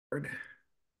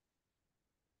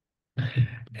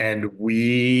And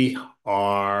we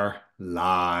are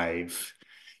live.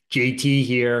 JT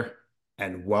here,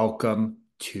 and welcome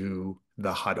to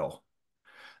the huddle.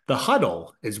 The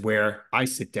huddle is where I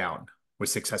sit down with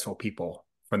successful people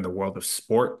from the world of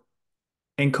sport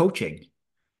and coaching.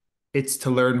 It's to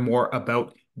learn more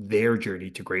about their journey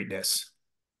to greatness.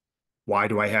 Why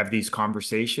do I have these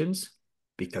conversations?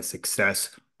 Because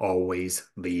success always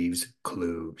leaves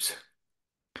clues.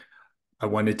 I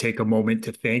want to take a moment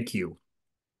to thank you,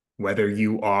 whether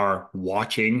you are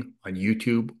watching on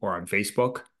YouTube or on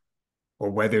Facebook,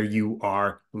 or whether you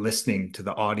are listening to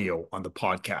the audio on the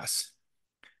podcast.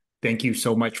 Thank you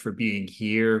so much for being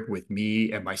here with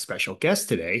me and my special guest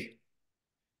today.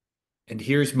 And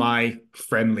here's my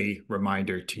friendly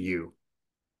reminder to you.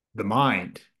 The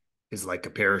mind is like a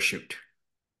parachute.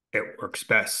 It works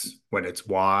best when it's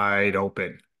wide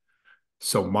open.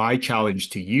 So my challenge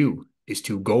to you is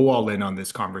to go all in on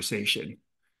this conversation,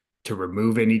 to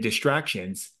remove any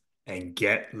distractions and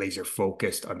get laser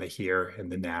focused on the here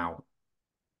and the now.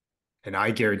 And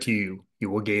I guarantee you, you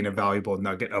will gain a valuable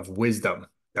nugget of wisdom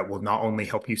that will not only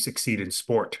help you succeed in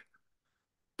sport,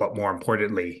 but more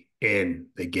importantly, in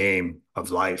the game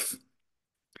of life.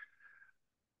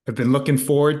 I've been looking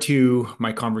forward to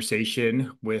my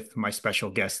conversation with my special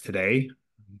guest today.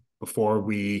 Before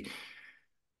we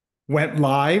went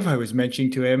live, I was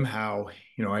mentioning to him how,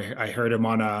 I heard him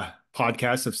on a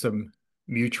podcast of some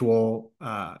mutual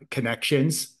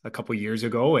connections a couple years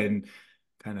ago, and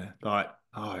kind of thought,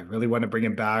 oh, I really want to bring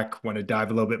him back, want to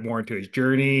dive a little bit more into his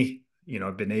journey.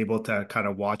 I've been able to kind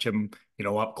of watch him,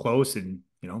 up close, and,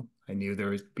 I knew there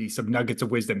would be some nuggets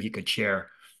of wisdom he could share.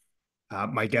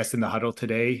 My guest in the huddle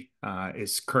today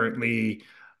is currently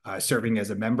serving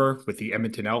as a member with the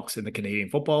Edmonton Elks in the Canadian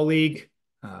Football League.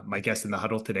 My guest in the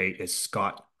huddle today is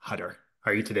Scott Hutter.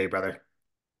 How are you today, brother?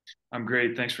 I'm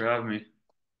great. Thanks for having me.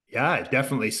 Yeah,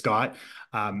 definitely, Scott.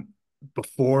 Um,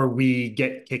 Before we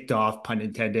get kicked off, pun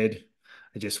intended,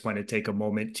 I just want to take a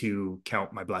moment to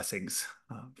count my blessings.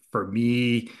 For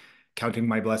me, counting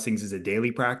my blessings is a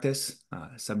daily practice.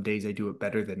 Some days I do it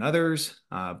better than others,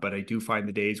 but I do find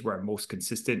the days where I'm most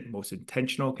consistent, most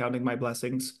intentional counting my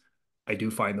blessings. I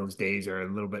do find those days are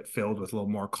a little bit filled with a little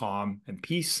more calm and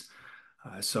peace.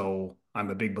 So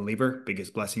I'm a big believer.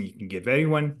 Biggest blessing you can give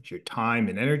anyone is your time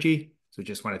and energy. So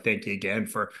just want to thank you again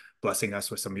for blessing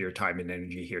us with some of your time and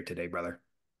energy here today, brother.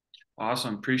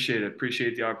 Awesome. Appreciate it.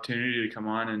 Appreciate the opportunity to come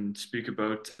on and speak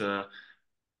about a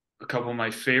couple of my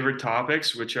favorite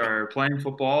topics, which are playing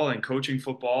football and coaching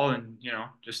football and,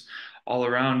 just all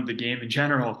around the game in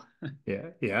general.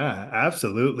 Yeah,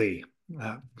 absolutely.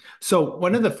 Uh, so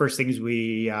one of the first things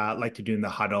we like to do in the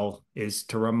huddle is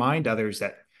to remind others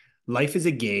that life is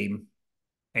a game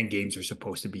and games are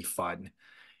supposed to be fun.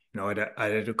 I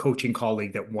had a coaching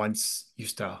colleague that once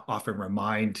used to often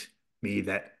remind me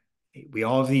that we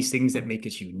all have these things that make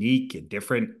us unique and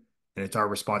different, and it's our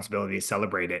responsibility to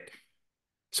celebrate it.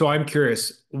 So I'm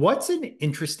curious, what's an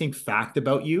interesting fact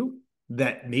about you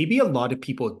that maybe a lot of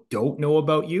people don't know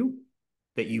about you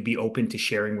that you'd be open to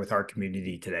sharing with our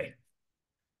community today?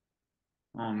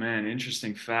 Oh man,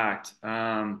 interesting fact.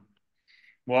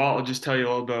 Well, I'll just tell you a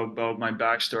little bit about my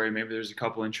backstory. Maybe there's a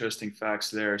couple interesting facts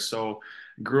there. So,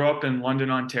 grew up in London,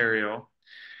 Ontario.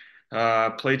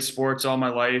 Played sports all my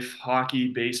life,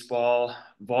 hockey, baseball,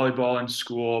 volleyball in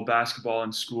school, basketball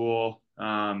in school.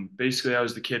 Basically, I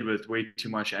was the kid with way too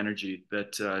much energy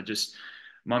that just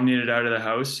mom needed out of the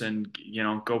house and,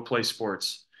 go play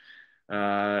sports.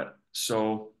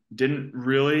 So didn't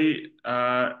really,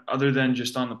 other than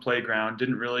just on the playground,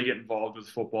 didn't really get involved with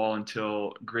football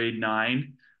until grade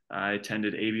 9. I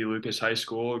attended A.B. Lucas high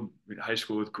school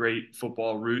with great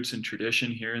football roots and tradition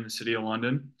here in the city of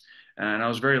London. And I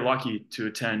was very lucky to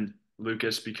attend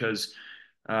Lucas because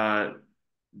uh,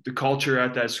 the culture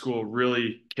at that school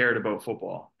really cared about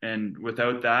football. And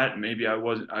without that, maybe I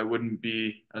wouldn't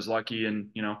be as lucky and,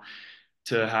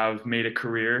 to have made a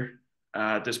career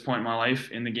at this point in my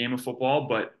life in the game of football.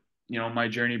 But my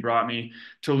journey brought me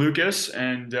to Lucas,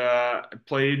 and I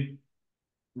played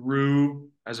Rue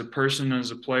as a person, as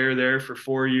a player there for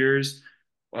 4 years.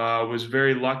 Was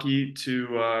very lucky to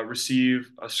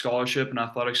receive a scholarship, an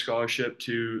athletic scholarship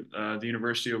to the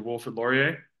University of Wilfrid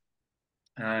Laurier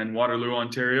in Waterloo,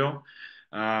 Ontario.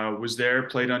 Was there,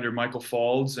 played under Michael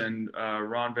Faulds and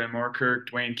Ron Van Moorkirk,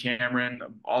 Dwayne Cameron,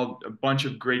 all a bunch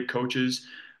of great coaches.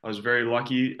 I was very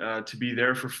lucky to be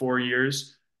there for 4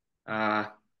 years uh,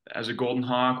 as a Golden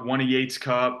Hawk. Won a Yates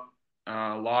Cup,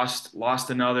 lost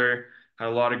another. Had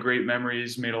a lot of great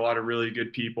memories. Made a lot of really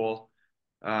good people.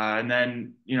 And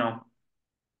then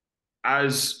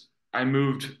as I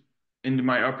moved into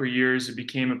my upper years, it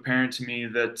became apparent to me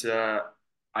that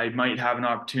I might have an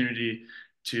opportunity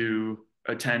to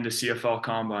attend a CFL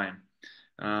combine.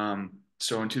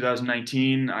 So in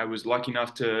 2019, I was lucky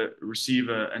enough to receive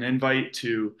an invite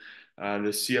to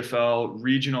the CFL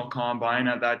regional combine.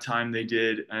 At that time, they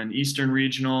did an Eastern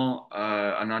regional,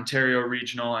 an Ontario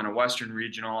regional, and a Western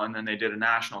regional, and then they did a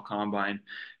national combine.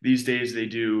 These days, they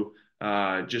do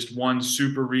just one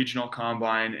super regional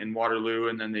combine in Waterloo,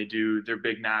 and then they do their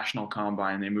big national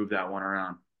combine. They move that one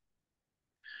around.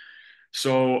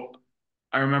 So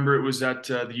I remember it was at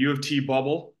the U of T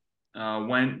bubble.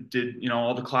 Went, did,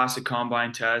 all the classic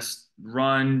combine tests,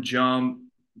 run, jump,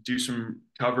 do some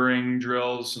covering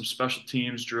drills, some special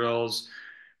teams drills,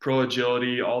 pro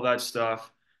agility, all that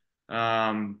stuff.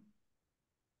 Um,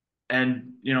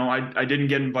 and, I didn't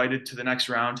get invited to the next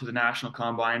round to the national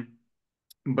combine,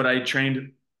 but I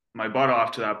trained my butt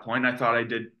off to that point. I thought I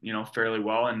did, fairly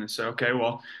well, and I said, okay,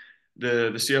 well,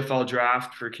 the CFL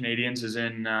draft for Canadians is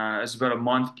about a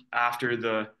month after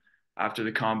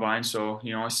the combine. So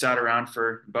I sat around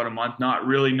for about a month, not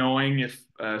really knowing if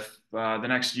the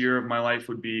next year of my life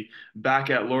would be back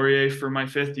at Laurier for my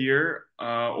fifth year,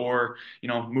 or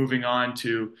moving on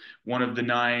to one of the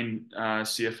nine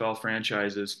CFL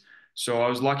franchises. So I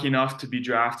was lucky enough to be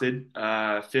drafted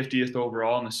 50th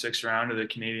overall in the sixth round of the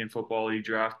Canadian Football League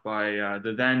draft by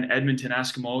the then Edmonton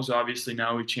Eskimos. Obviously,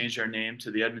 now we changed our name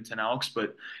to the Edmonton Elks,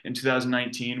 but in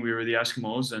 2019 we were the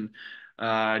Eskimos, and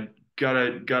got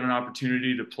an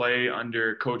opportunity to play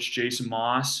under Coach Jason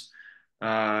Moss.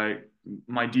 Uh,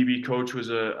 my DB coach was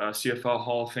a CFL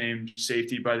Hall of Fame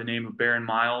safety by the name of Baron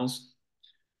Miles.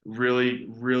 Really,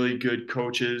 really good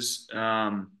coaches.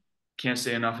 Can't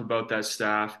say enough about that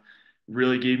staff.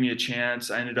 Really gave me a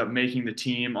chance. I ended up making the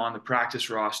team on the practice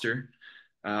roster.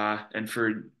 And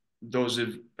for those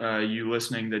of you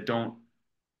listening that don't,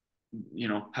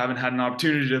 haven't had an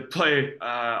opportunity to play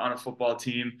on a football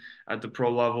team at the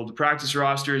pro level, the practice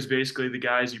roster is basically the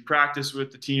guys you practice with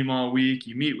the team all week,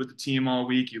 you meet with the team all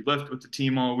week, you lift with the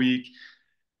team all week,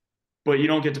 but you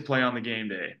don't get to play on the game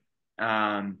day.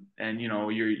 And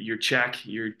your check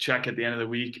at the end of the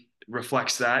week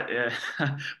reflects that.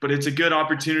 But it's a good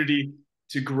opportunity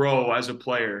to grow as a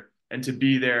player and to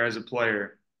be there as a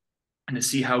player and to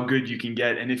see how good you can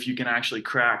get and if you can actually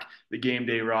crack the game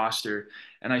day roster.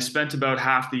 And I spent about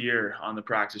half the year on the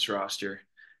practice roster.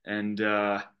 And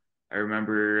I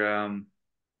remember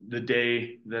the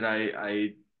day that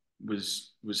I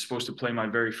was supposed to play my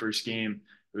very first game.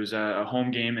 It was a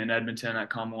home game in Edmonton at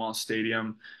Commonwealth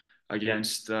Stadium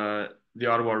against the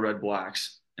Ottawa Red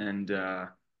Blacks, and the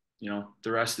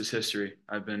rest is history.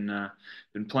 I've been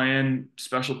playing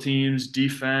special teams,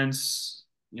 defense,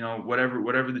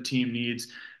 whatever the team needs.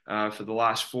 For the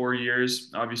last 4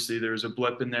 years. Obviously, there was a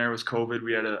blip in there with COVID.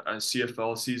 We had a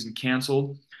CFL season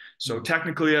canceled. So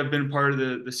technically, I've been part of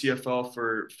the CFL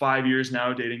for 5 years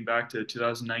now, dating back to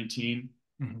 2019.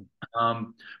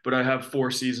 Mhm. But I have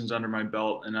 4 seasons under my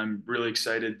belt, and I'm really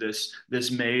excited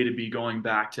this May to be going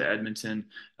back to Edmonton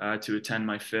to attend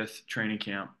my fifth training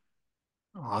camp.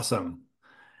 Awesome.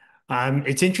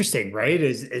 It's interesting, right?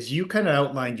 As you kind of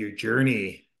outlined your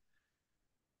journey,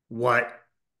 what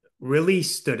really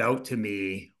stood out to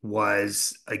me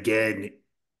was again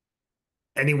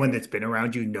anyone that's been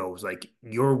around you knows like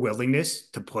your willingness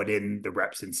to put in the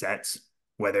reps and sets,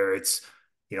 whether it's,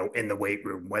 in the weight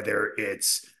room, whether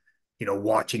it's,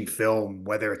 watching film,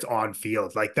 whether it's on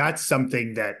field, like that's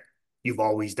something that you've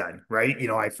always done, right?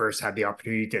 I first had the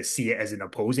opportunity to see it as an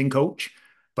opposing coach,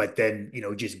 but then,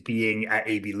 just being at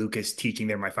AB Lucas teaching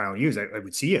there my final years, I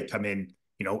would see it come in,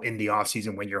 in the off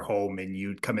season when you're home and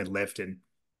you'd come and lift and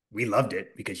we loved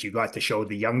it because you got to show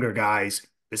the younger guys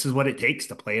this is what it takes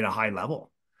to play at a high level.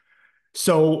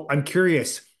 So I'm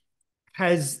curious,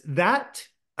 has that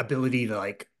ability to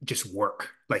like just work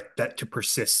like that to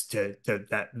persist to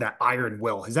that iron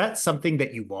will, is that something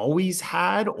that you've always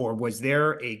had, or was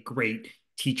there a great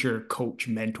teacher, coach,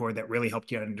 mentor that really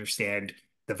helped you understand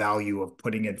the value of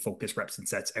putting in focus reps and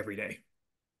sets every day?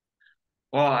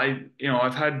 Well,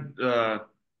 I've had a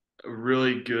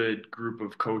really good group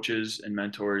of coaches and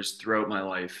mentors throughout my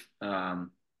life.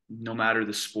 No matter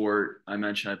the sport, I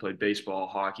mentioned I played baseball,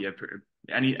 hockey,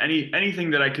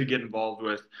 anything that I could get involved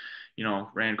with.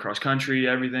 Ran cross country,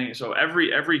 everything. So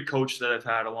every coach that I've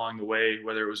had along the way,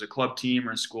 whether it was a club team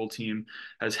or a school team,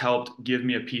 has helped give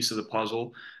me a piece of the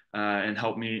puzzle and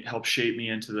help shape me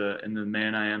into the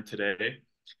man I am today.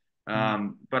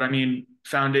 But I mean,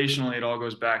 foundationally, it all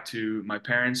goes back to my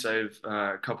parents. I have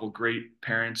a couple great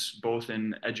parents, both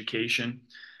in education.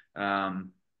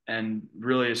 Um, and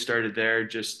really, it started there.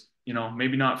 Just,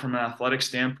 maybe not from an athletic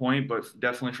standpoint, but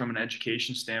definitely from an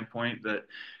education standpoint, that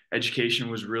education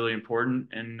was really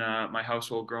important in my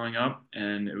household growing up.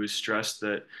 And it was stressed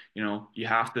that, you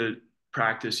have to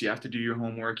practice, you have to do your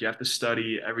homework, you have to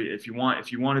study if you want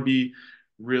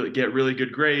to get really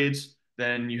good grades,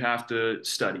 then you have to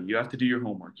study, you have to do your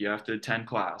homework, you have to attend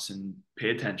class and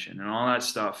pay attention and all that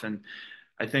stuff. And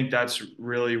I think that's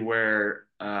really where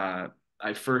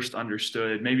I first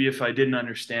understood. Maybe if I didn't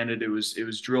understand it, it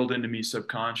was drilled into me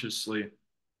subconsciously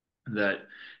that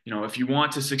if you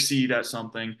want to succeed at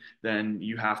something, then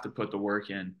you have to put the work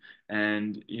in.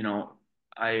 And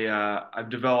I've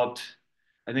developed.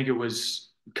 I think it was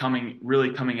coming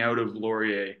out of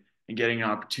Laurier and getting an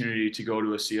opportunity to go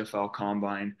to a CFL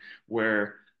combine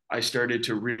where I started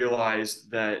to realize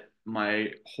that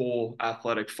my whole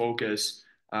athletic focus,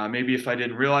 maybe if I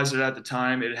didn't realize it at the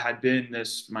time, it had been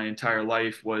this my entire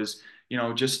life, was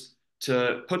just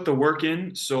to put the work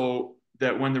in so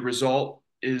that when the result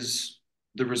is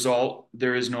the result,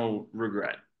 there is no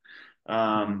regret. Mm.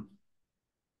 Um,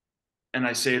 and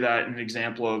I say that in an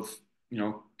example of,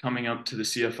 coming up to the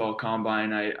CFL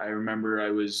combine. I remember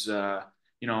I was,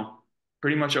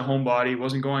 pretty much a homebody,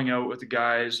 wasn't going out with the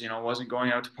guys, wasn't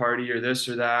going out to party or this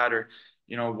or that, or,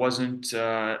 wasn't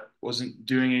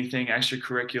doing anything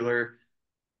extracurricular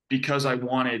because I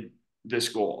wanted this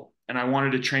goal. And I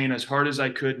wanted to train as hard as I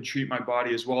could and treat my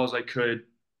body as well as I could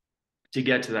to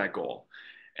get to that goal.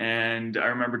 And I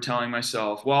remember telling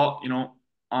myself, well,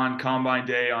 on combine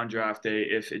day, on draft day,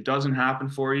 if it doesn't happen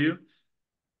for you,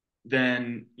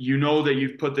 then you know that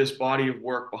you've put this body of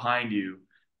work behind you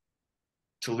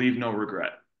to leave no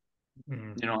regret.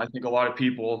 Mm. I think a lot of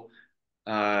people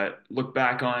look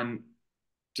back on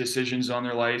decisions on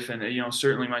their life, and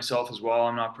certainly myself as well.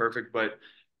 I'm not perfect, but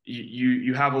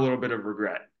you have a little bit of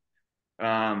regret.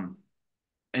 Um,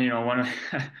 and when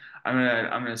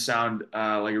I'm gonna sound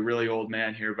like a really old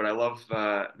man here, but I love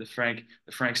the Frank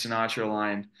Sinatra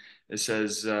line. It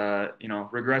says,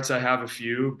 regrets I have a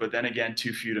few, but then again,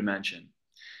 too few to mention.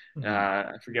 Mm.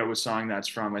 I forget what song that's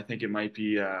from. I think it might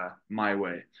be "My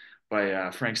Way"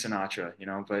 by Frank Sinatra.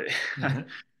 But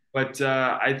but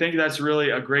I think that's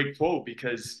really a great quote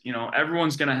because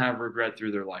everyone's gonna have regret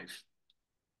through their life.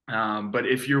 But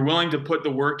if you're willing to put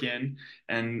the work in,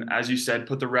 and as you said,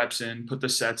 put the reps in, put the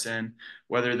sets in,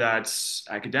 whether that's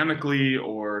academically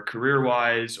or career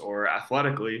wise or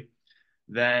athletically,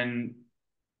 then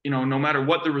no matter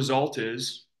what the result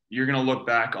is, you're going to look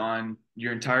back on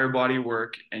your entire body of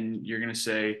work and you're going to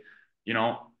say, you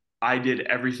know, I did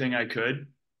everything I could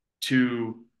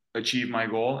to achieve my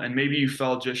goal. And maybe you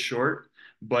fell just short,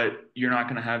 but you're not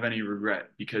going to have any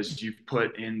regret because you've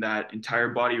put in that entire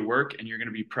body of work and you're going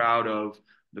to be proud of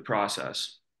the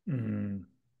process. Mm.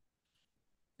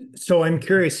 So I'm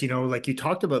curious, like you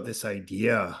talked about this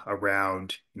idea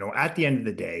around, at the end of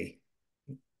the day,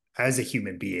 as a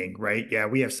human being, right? Yeah,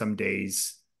 we have some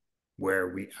days where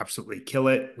we absolutely kill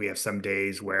it. We have some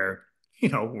days where,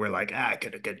 we're like, I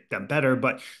could have done better.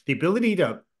 But the ability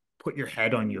to put your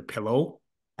head on your pillow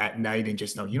at night and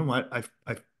just know, you know what,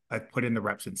 I've put in the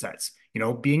reps and sets.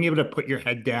 Being able to put your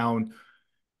head down,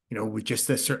 with just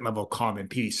a certain level of calm and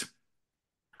peace.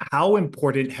 How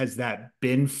important has that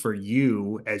been for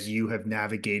you as you have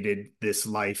navigated this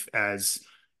life as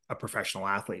a professional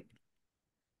athlete?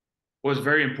 Was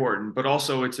very important, but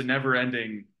also it's a never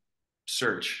ending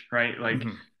search, right? Like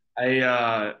Mhm.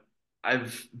 I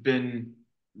I've been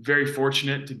very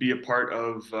fortunate to be a part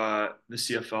of the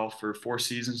CFL for 4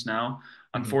 seasons now.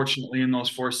 Mhm. Unfortunately, in those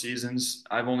 4 seasons,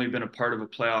 I've only been a part of a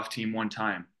playoff team one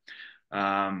time.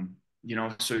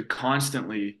 So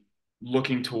constantly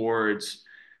looking towards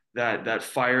that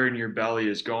fire in your belly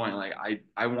is going like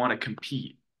I want to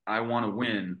compete, I want to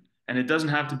win, and it doesn't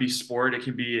have to be sport. It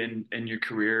can be in your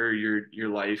career, your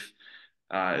life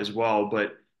as well.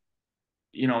 But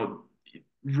you know,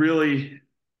 really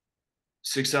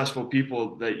successful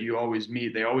people that you always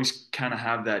meet, they always kind of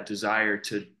have that desire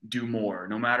to do more,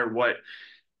 no matter what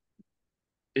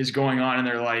is going on in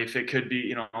their life. It could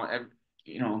be,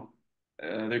 you know,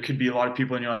 there could be a lot of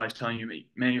people in your life telling you,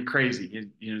 "Man, you're crazy.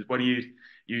 What do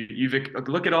you've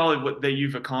look at all of what that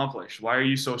you've accomplished. Why are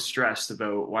you so stressed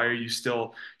about? Why are you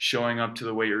still showing up to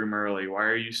the weight room early? Why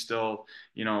are you still,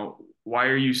 why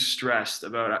are you stressed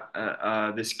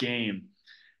about this game?"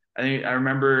 I think I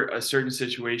remember a certain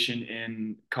situation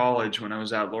in college when I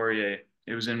was at Laurier.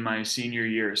 It was in my senior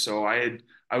year, so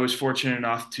I was fortunate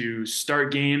enough to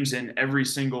start games in every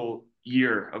single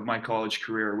year of my college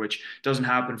career, which doesn't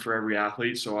happen for every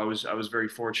athlete. So I was very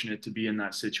fortunate to be in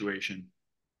that situation.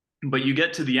 But you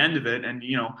get to the end of it, and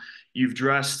you've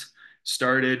dressed,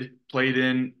 started, played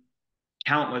in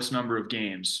countless number of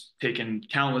games, taken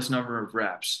countless number of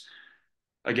reps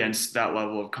against that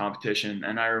level of competition.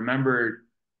 And I remember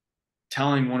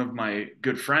telling one of my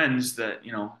good friends that,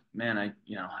 man, I'm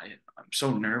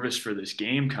so nervous for this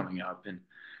game coming up. And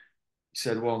he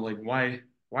said, well, like, why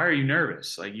are you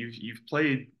nervous? Like you've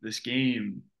played this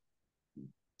game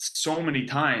so many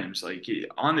times. Like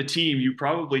on the team, you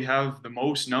probably have the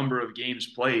most number of games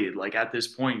played, like at this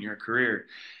point in your career.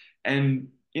 And,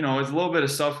 it's a little bit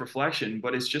of self reflection,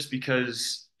 but it's just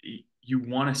because you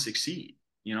want to succeed.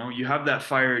 You have that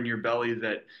fire in your belly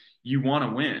that you want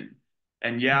to win.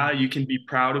 And yeah, you can be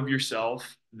proud of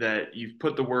yourself that you've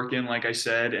put the work in, like I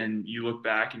said, and you look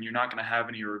back and you're not going to have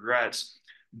any regrets.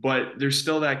 But there's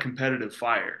still that competitive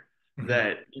fire Mhm.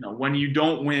 that, when you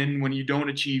don't win, when you don't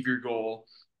achieve your goal,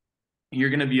 you're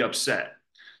going to be upset.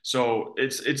 So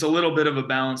it's a little bit of a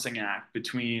balancing act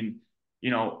between,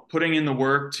 putting in the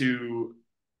work to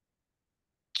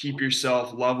keep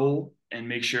yourself level and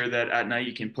make sure that at night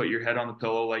you can put your head on the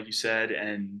pillow, like you said,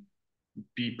 and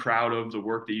be proud of the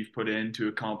work that you've put in to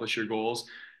accomplish your goals.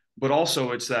 But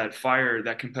also it's that fire,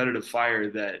 that competitive fire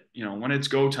that, when it's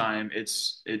go time,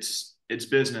 it's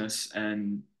business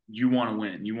and you want to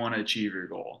win. You want to achieve your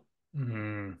goal.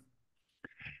 Mhm.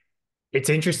 It's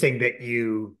interesting that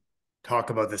you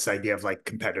talk about this idea of like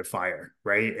competitive fire,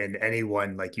 right? And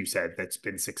anyone, like you said, that's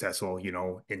been successful,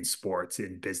 in sports,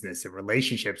 in business, in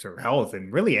relationships or health,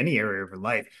 and really any area of your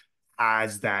life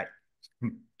has that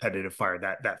competitive fire,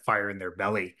 that fire in their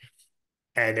belly.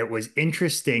 And it was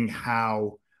interesting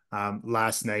how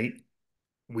last night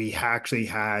we actually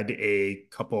had a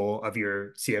couple of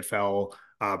your CFL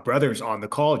brothers on the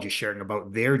call just sharing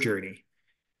about their journey,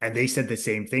 and they said the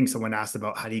same thing. Someone asked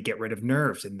about how do you get rid of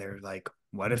nerves? And they're like,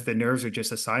 what if the nerves are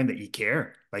just a sign that you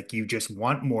care? Like you just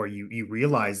want more. You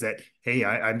realize that, hey,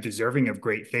 I'm deserving of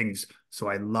great things. So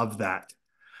I love that.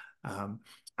 Um,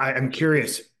 I'm Absolutely.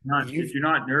 curious. Not You've if you're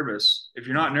not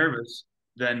yeah, nervous,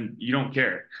 then you don't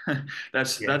care.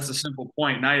 That's the yes. simple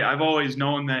point. And I've always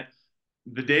known that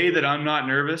the day that I'm not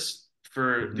nervous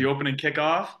for the Mhm. opening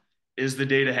kickoff is the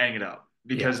day to hang it up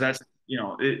because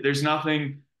Yeah. there's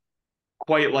nothing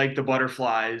quite like the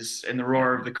butterflies and the Yeah.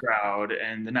 roar of the crowd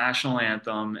and the national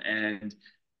anthem, and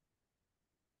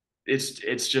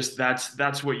it's just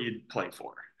that's what you play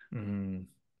for. Mhm.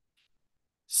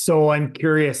 So I'm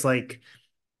curious, like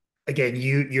again,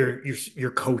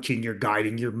 you're coaching, you're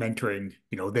guiding, you're mentoring,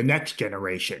 the next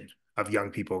generation of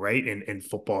young people, right? In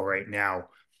football right now.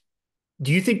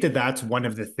 Do you think that that's one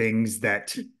of the things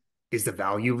that is the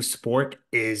value of sport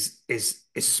is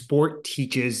sport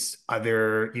teaches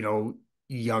other,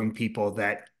 young people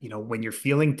that, when you're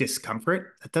feeling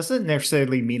discomfort, that doesn't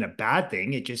necessarily mean a bad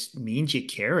thing. It just means you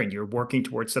care and you're working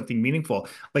towards something meaningful.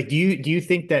 Like, do you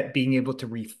think that being able to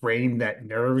reframe that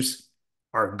nerves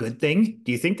are a good thing?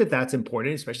 Do you think that that's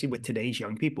important, especially with today's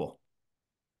young people?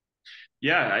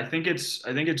 Yeah, I think it's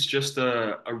just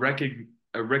a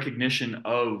recognition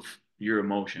of your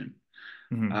emotion.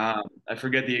 Mhm. I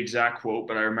forget the exact quote,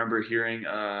 but I remember hearing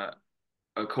a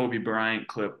Kobe Bryant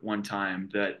clip one time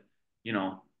that, you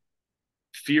know,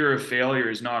 fear of failure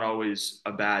is not always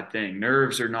a bad thing.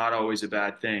 Nerves are not always a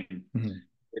bad thing. Mhm.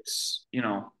 It's,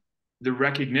 the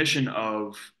recognition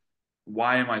of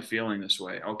why am I feeling this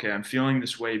way? Okay, I'm feeling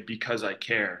this way because I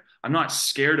care. I'm not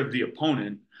scared of the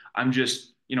opponent. I'm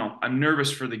just, I'm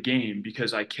nervous for the game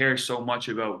because I care so much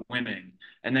about winning.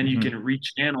 And then you can Mhm.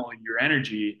 rechannel your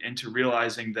energy into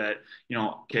realizing that,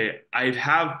 okay, I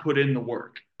have put in the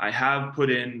work. I have put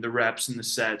in the reps and the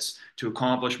sets to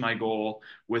accomplish my goal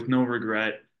with no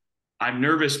regret. I'm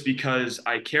nervous because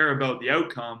I care about the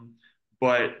outcome,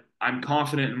 but I'm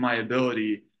confident in my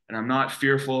ability and I'm not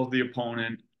fearful of the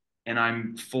opponent and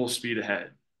I'm full speed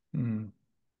ahead. Mhm.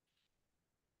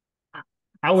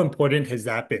 How important has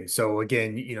that been? So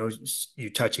again, you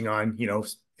touching on,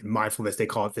 in mindfulness, they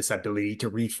call it this ability to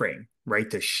reframe, right?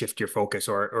 To shift your focus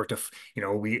or to,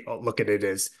 we look at it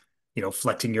as,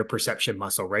 flexing your perception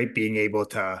muscle, right? Being able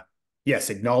to, yes,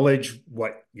 acknowledge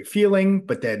what you're feeling,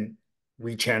 but then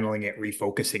rechanneling it,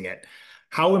 refocusing it.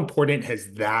 How important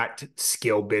has that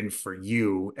skill been for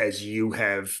you as you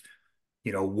have,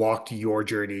 walked your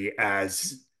journey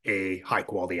as a high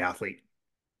quality athlete?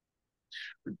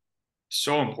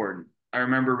 So important. I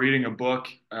remember reading a book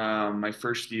my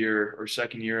first year or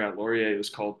second year at Laurier. It was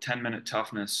called 10-Minute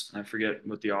Toughness. I forget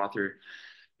what the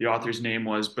author's name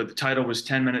was, but the title was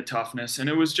 10-Minute Toughness. And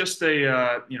it was just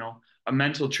a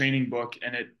mental training book.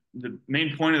 And the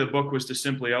main point of the book was to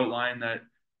simply outline that,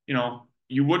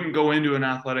 you wouldn't go into an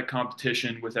athletic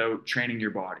competition without training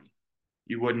your body.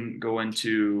 You wouldn't go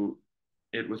into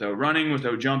it without running,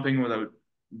 without jumping, without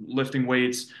lifting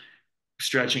weights.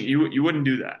 stretching. You wouldn't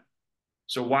do that.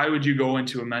 So why would you go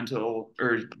into a mental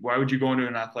or why would you go into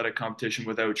an athletic competition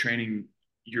without training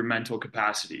your mental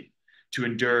capacity to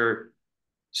endure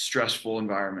stressful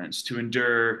environments, to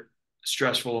endure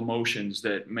stressful emotions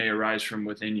that may arise from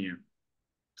within you?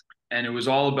 And it was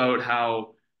all about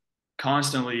how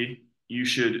constantly you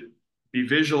should be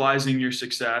visualizing your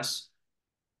success,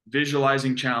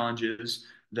 visualizing challenges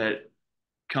that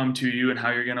come to you and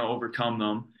how you're going to overcome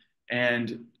them.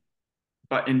 And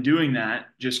but in doing that,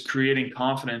 just creating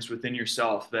confidence within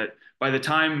yourself that by the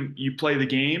time you play the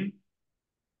game,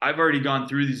 I've already gone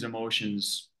through these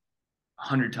emotions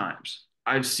 100 times.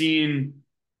 I've seen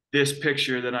this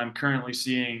picture that I'm currently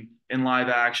seeing in live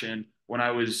action when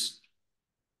I was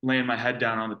laying my head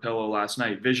down on the pillow last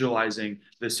night, visualizing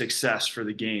the success for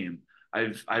the game.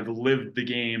 I've lived the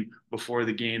game before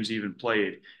the game's even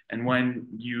played. And when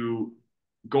you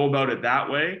go about it that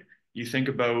way, you think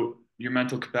about your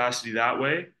mental capacity that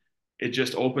way, it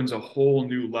just opens a whole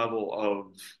new level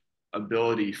of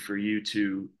ability for you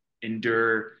to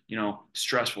endure,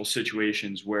 stressful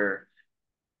situations where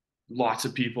lots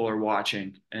of people are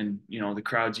watching and the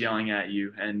crowd's yelling at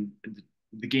you and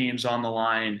the game's on the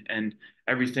line and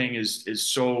everything is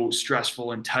so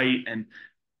stressful and tight and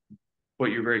but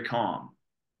you're very calm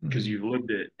because Mm. you've lived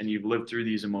it and you've lived through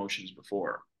these emotions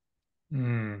before.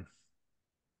 Mm.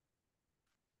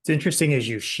 It's interesting as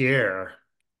you share,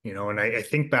 and I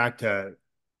think back to,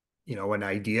 an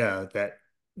idea that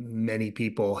many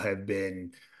people have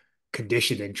been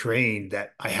conditioned and trained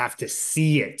that I have to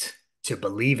see it to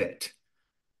believe it.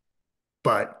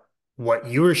 But what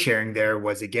you were sharing there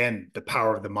was, again, the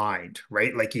power of the mind,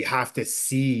 right? Like you have to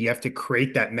see, you have to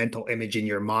create that mental image in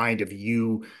your mind of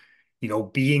you,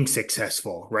 being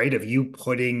successful, right? Of you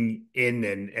putting in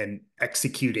and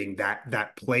executing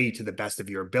that play to the best of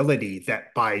your ability,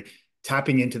 that by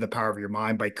tapping into the power of your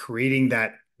mind, by creating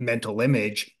that mental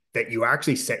image, that you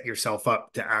actually set yourself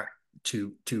up to act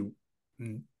to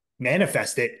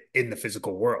manifest it in the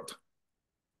physical world.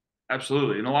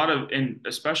 Absolutely. And a lot of and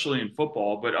especially in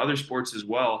football, but other sports as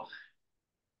well,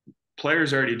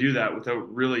 players already do that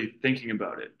without really thinking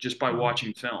about it, just by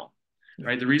watching film, Yeah.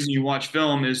 right? The reason you watch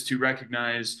film is to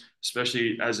recognize,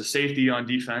 especially as a safety on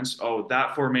defense, oh,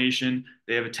 that formation,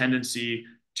 they have a tendency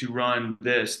to run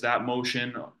this, that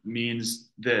motion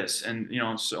means this, and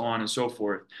so on and so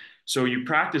forth. So you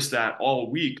practice that all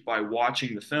week by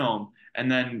watching the film, and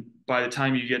then by the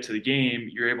time you get to the game,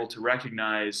 you're able to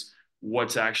recognize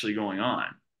what's actually going on.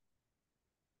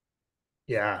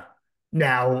 Yeah.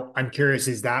 Now, I'm curious,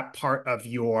 is that part of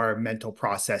your mental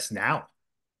process now?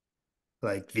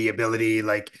 Like the ability,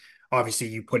 like obviously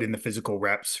you put in the physical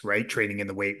reps, right? Training in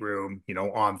the weight room,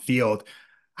 on field.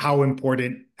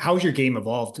 How's your game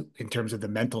evolved in terms of the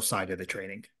mental side of the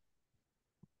training?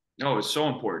 No, it's so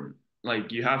important.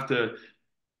 Like you have to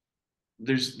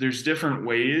there's different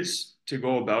ways to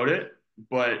go about it,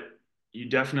 but you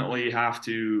definitely have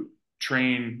to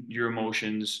train your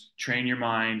emotions, train your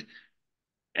mind,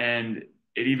 and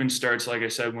it even starts, like I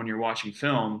said, when you're watching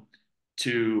film,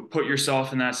 to put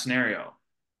yourself in that scenario.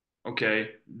 Okay,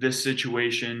 this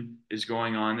situation is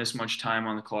going on, this much time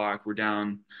on the clock, we're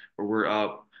down or we're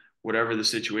up, whatever the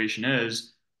situation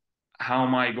is, how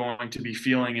am I going to be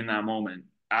feeling in that moment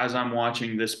as I'm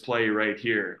watching this play right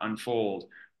here unfold?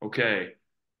 Okay,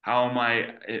 how am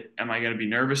I going to be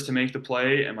nervous to make the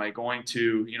play? Am I going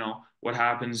to, what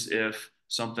happens if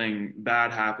something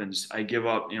bad happens? I give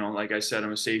up, like I said,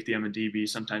 I'm a safety, I'm a DB.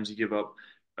 Sometimes you give up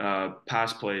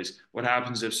pass plays. What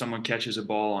happens if someone catches a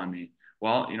ball on me?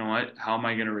 Well, you know what? How am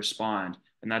I going to respond?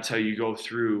 And that's how you go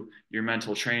through your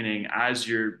mental training as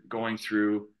you're going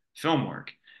through film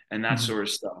work and that Mhm. sort of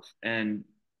stuff. And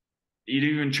it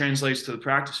even translates to the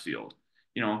practice field.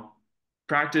 You know,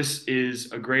 practice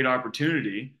is a great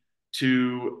opportunity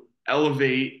to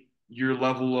elevate your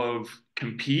level of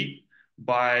compete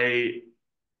by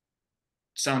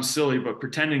sounds silly, but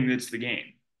pretending it's the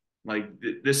game. Like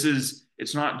this is,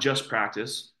 it's not just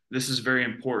practice. This is very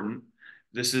important.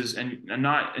 This is, and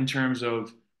not in terms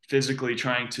of physically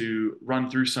trying to run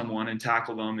through someone and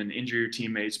tackle them and injure your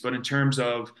teammates, but in terms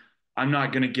of, I'm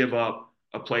not going to give up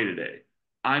a play today.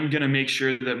 I'm going to make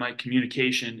sure that my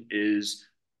communication is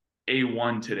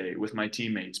A1 today with my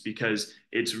teammates because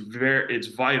it's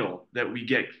vital that we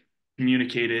get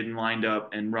communicated and lined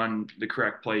up and run the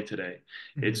correct play today.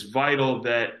 It's Mhm. vital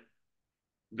that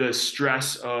the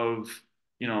stress of,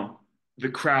 you know, the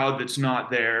crowd that's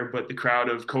not there, but the crowd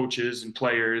of coaches and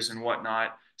players and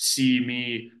whatnot see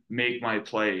me make my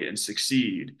play and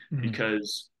succeed Mhm.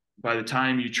 because by the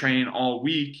time you train all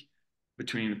week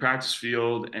between the practice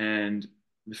field and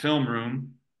the film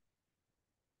room,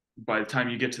 by the time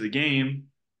you get to the game,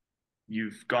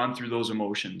 you've gone through those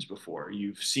emotions before.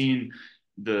 You've seen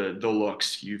the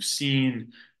looks. You've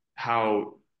seen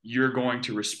how you're going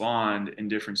to respond in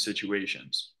different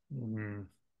situations. Mhm.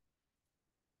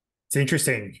 It's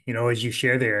interesting, as you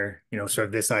share there, sort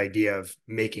of this idea of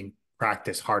making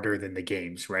practice harder than the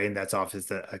games, right? And that's often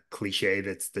a cliche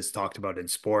that's talked about in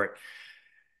sport.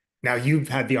 Now you've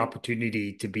had the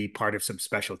opportunity to be part of some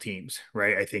special teams,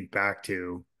 right? I think back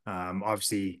to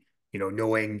obviously,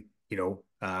 knowing,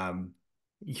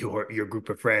 your group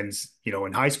of friends,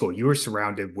 in high school, you were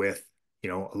surrounded with, a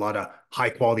lot of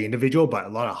high quality individual, but a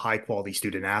lot of high quality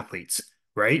student athletes,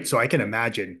 right? So I can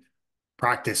imagine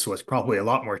practice was probably a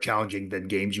lot more challenging than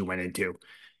games you went into.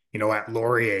 At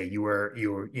Laurier, you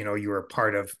were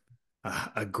part of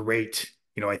a great,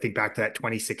 I think back to that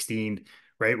 2016,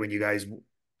 right? When you guys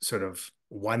sort of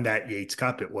won that Yates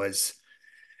Cup, it was,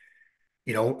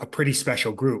 a pretty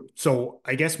special group. So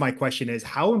I guess my question is,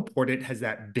 how important has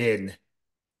that been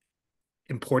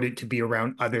important to be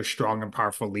around other strong and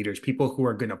powerful leaders, people who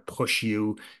are going to push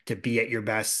you to be at your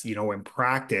best, in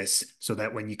practice, so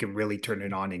that when you can really turn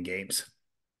it on in games?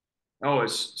 Oh,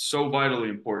 it's so vitally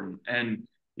important. And,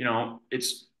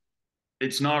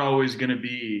 it's not always going to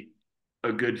be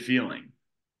a good feeling.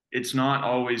 It's not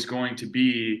always going to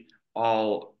be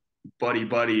all buddy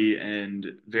buddy and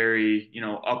very,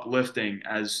 uplifting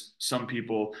as some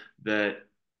people that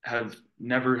have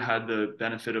never had the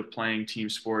benefit of playing team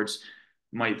sports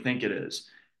might think it is.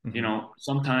 Mm-hmm.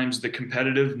 Sometimes the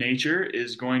competitive nature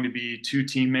is going to be two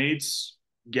teammates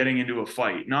getting into a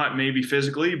fight, not maybe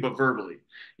physically, but verbally,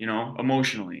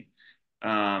 emotionally.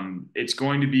 It's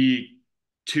going to be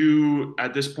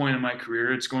at this point in my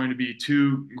career, it's going to be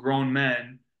two grown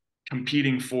men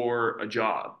competing for a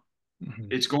job. Mm-hmm.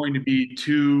 It's going to be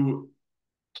two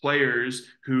players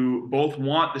who both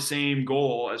want the same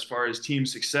goal as far as team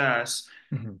success,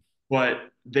 Mm-hmm.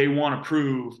 but they want to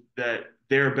prove that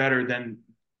they're better than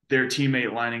their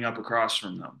teammate lining up across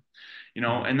from them.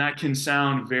 And that can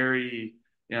sound very,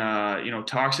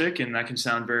 toxic, and that can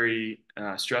sound very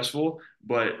stressful,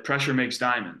 but pressure makes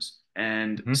diamonds.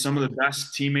 And Mm-hmm. some of the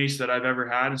best teammates that I've ever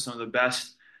had and some of the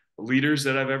best leaders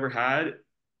that I've ever had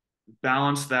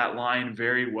balance that line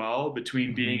very well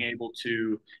between being Mm-hmm. able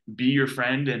to be your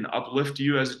friend and uplift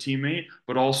you as a teammate,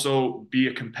 but also be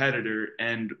a competitor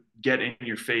and get in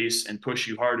your face and push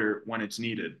you harder when it's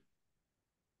needed.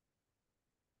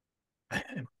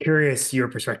 I'm curious your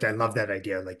perspective. I love that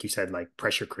idea. Like you said, like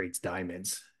pressure creates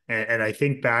diamonds. And I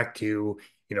think back to,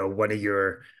 one of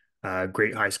your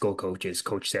great high school coaches,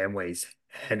 Coach Samways.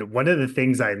 And one of the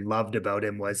things I loved about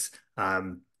him was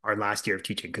our last year of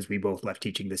teaching, because we both left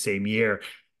teaching the same year.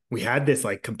 We had this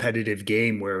like competitive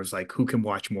game where it was like, who can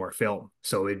watch more film?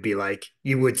 So it'd be like,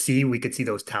 we could see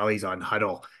those tallies on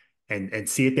Huddle and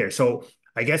see it there. So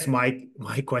I guess my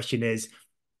question is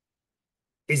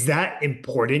that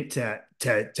important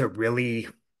to really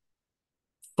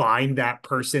find that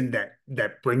person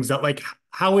that brings up, like,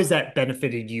 how has that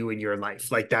benefited you in your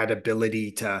life, like that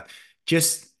ability to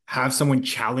just have someone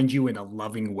challenge you in a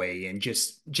loving way, and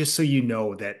just so you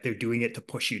know that they're doing it to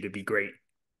push you to be great.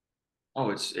 Oh,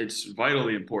 it's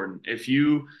vitally important. If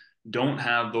you don't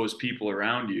have those people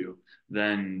around you,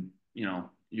 then,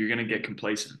 you're going to get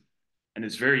complacent. And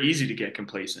it's very easy to get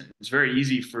complacent. It's very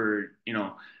easy for,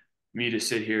 me to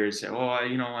sit here and say, "Oh,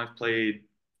 I've played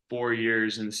 4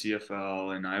 years in the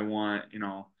CFL, and I want,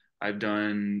 I've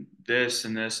done this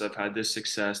and this. I've had this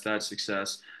success, that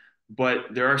success." But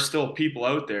there are still people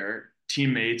out there,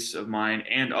 teammates of mine,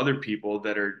 and other people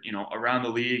that are, around the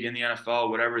league in the NFL,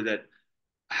 whatever, that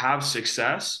have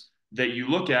success that you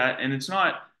look at, and it's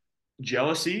not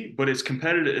jealousy, but it's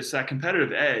competitive. It's that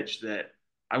competitive edge that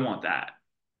I want that.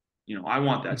 I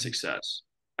want that Mhm. success.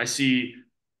 I see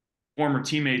former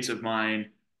teammates of mine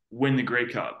win the Grey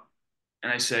Cup.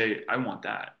 And I say, I want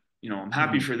that. I'm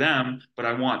happy Mhm. for them, but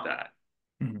I want that.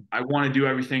 Mhm. I want to do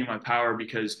everything in my power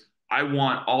because I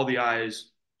want all the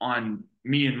eyes on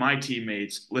me and my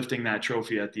teammates lifting that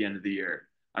trophy at the end of the year.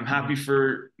 I'm happy Mhm.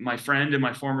 for my friend and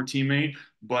my former teammate,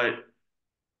 but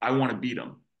I want to beat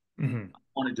him. Mhm. I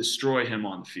want to destroy him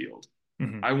on the field.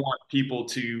 Mhm. I want people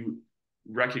to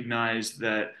recognize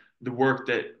that the work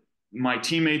that my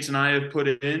teammates and I have put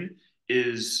in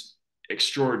is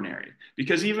extraordinary.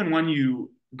 Because even when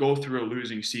you go through a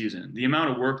losing season, the amount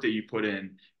of work that you put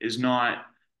in is not,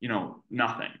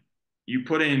 nothing. You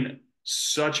put in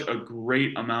such a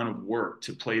great amount of work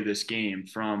to play this game,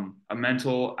 from a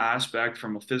mental aspect,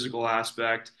 from a physical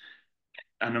aspect,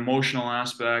 an emotional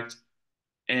aspect,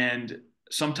 and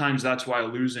sometimes that's why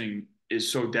losing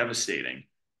is so devastating,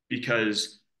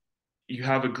 because you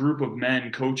have a group of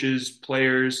men, coaches,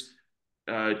 players,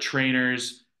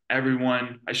 trainers,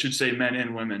 everyone, I should say men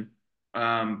and women.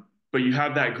 But you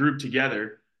have that group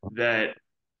together that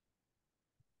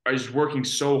is working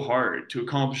so hard to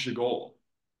accomplish a goal.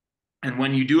 And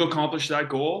when you do accomplish that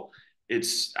goal,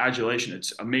 it's adulation.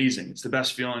 It's amazing. It's the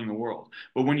best feeling in the world.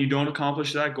 But when you don't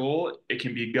accomplish that goal, it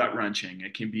can be gut wrenching.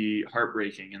 It can be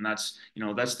heartbreaking. And that's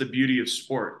the beauty of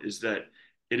sport is that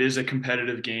it is a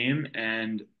competitive game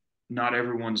and not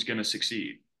everyone's going to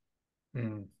succeed.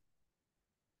 Mm.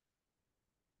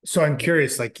 So I'm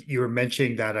curious, like you were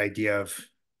mentioning that idea of,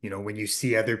 when you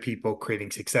see other people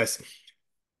creating success,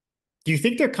 do you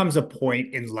think there comes a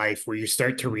point in life where you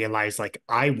start to realize, like,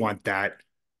 I want that,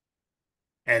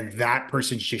 and that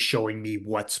person's just showing me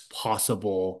what's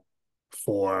possible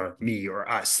for me or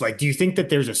us? Like, do you think that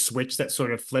there's a switch that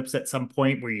sort of flips at some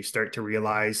point where you start to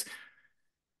realize,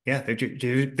 yeah,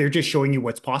 they're just showing you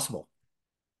what's possible?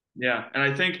 Yeah, and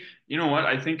I think you know what?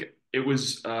 I think it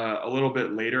was a little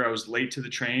bit later. I was late to the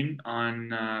train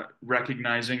on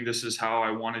recognizing this is how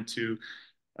I wanted to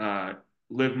uh,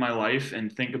 live my life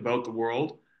and think about the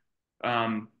world.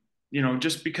 Um,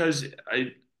 just because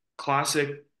I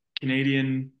classic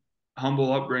Canadian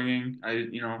humble upbringing.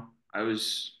 I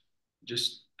was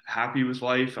just happy with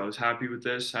life. I was happy with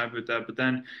this, happy with that. But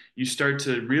then you start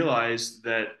to realize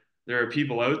that there are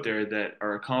people out there that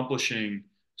are accomplishing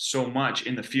so much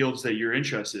in the fields that you're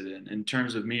interested in. In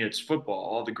terms of me, it's football,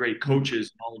 all the great Mm,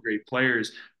 coaches and all the great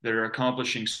players that are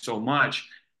accomplishing so much.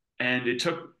 And it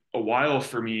took a while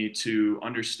for me to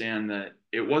understand that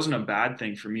it wasn't a bad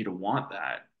thing for me to want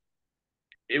that.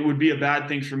 It would be a bad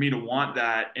thing for me to want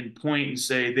that and point and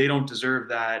say they don't deserve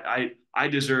that. I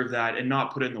deserve that and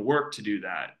not put in the work to do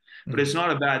that. But mm, it's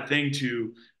not a bad thing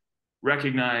to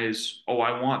recognize, oh,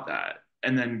 I want that,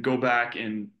 and then go back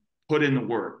and put in the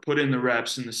work, put in the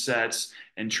reps and the sets,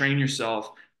 and train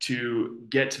yourself to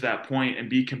get to that point and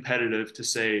be competitive to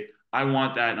say, I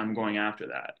want that and I'm going after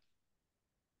that.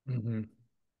 mhm.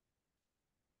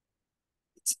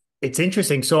 It's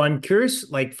interesting. So I'm curious,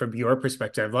 like from your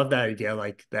perspective, I love that idea,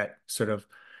 like that sort of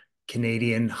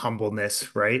Canadian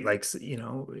humbleness, right? Like,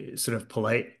 sort of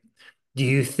polite. Do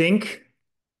you think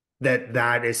that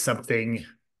that is something,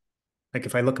 like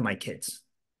if I look at my kids,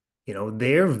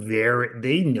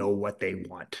 they know what they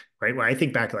want, right? When I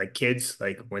think back, like kids,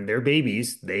 like when they're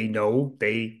babies, they know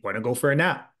they want to go for a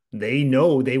nap. They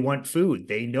know they want food.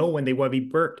 They know when they want to be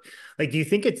burped. Like, do you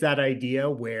think it's that idea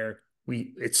where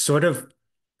it's sort of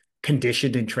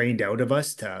conditioned and trained out of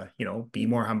us to, be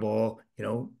more humble,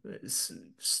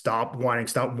 stop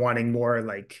wanting more.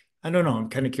 Like, I don't know. I'm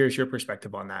kind of curious your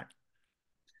perspective on that.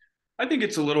 I think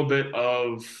it's a little bit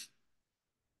of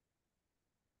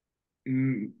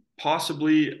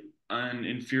possibly an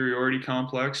inferiority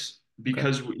complex Okay.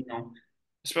 because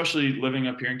especially living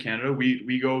up here in Canada,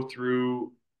 we go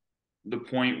through the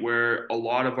point where a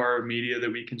lot of our media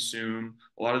that we consume,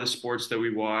 a lot of the sports that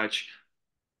we watch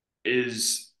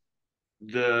is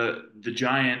the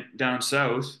giant down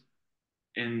south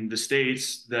in the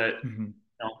States that Hmm.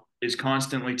 is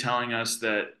constantly telling us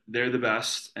that they're the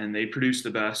best and they produce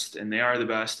the best and they are the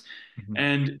best. Hmm.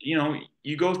 And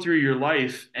you go through your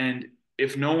life, and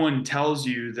if no one tells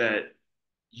you that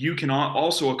you can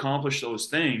also accomplish those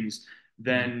things, Hmm.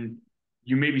 then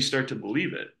you maybe start to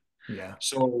believe it. Yeah.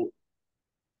 So,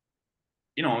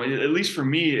 at least for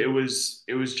me, it was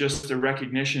just a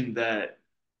recognition that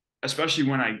especially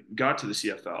when I got to the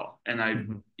CFL and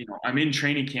Hmm. I'm in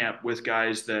training camp with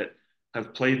guys that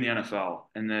have played in the NFL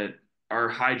and that are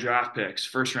high draft picks,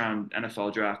 first round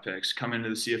NFL draft picks, come into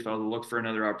the CFL to look for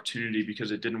another opportunity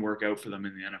because it didn't work out for them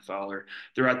in the NFL, or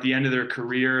they're at the end of their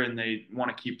career and they want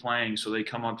to keep playing, so they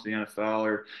come up to the NFL,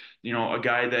 or a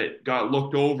guy that got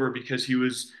looked over because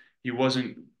he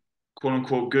wasn't quote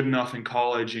unquote good enough in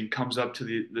college and comes up to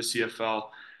the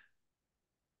CFL.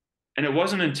 And it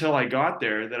wasn't until I got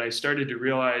there that I started to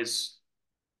realize,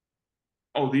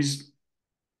 oh, these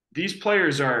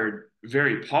players are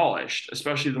very polished,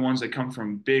 especially the ones that come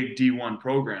from big D1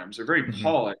 programs. They're very Hmm.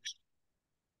 polished,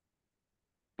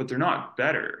 but they're not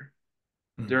better.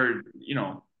 Hmm. They're,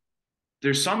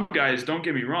 there's some guys, don't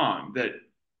get me wrong, that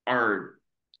are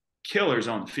killers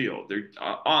on the field. They're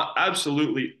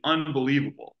absolutely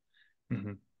unbelievable.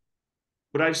 Hmm.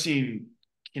 But I've seen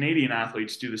Canadian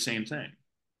athletes do the same thing,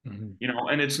 Hmm.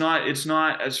 and it's not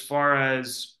as far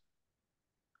as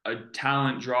a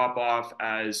talent drop off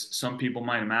as some people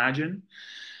might imagine.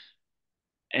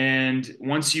 And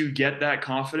once you get that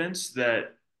confidence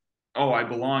that, oh, I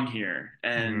belong here,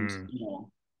 and Hmm.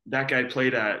 that guy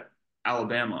played at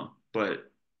Alabama,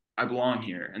 but I belong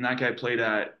here, and that guy played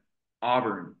at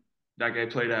Auburn, that guy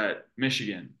played at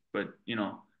Michigan. but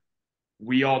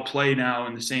we all play now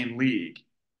in the same league.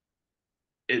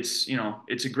 It's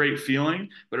a great feeling,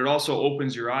 but it also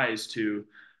opens your eyes to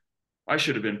I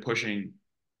should have been pushing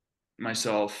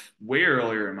myself way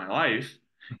earlier in my life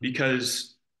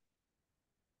because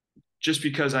just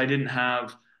because I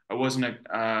wasn't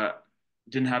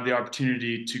didn't have the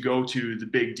opportunity to go to the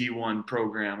big D1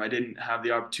 program. I didn't have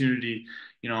the opportunity,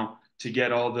 to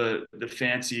get all the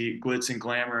fancy glitz and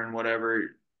glamour and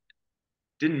whatever.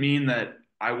 Didn't mean that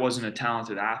I wasn't a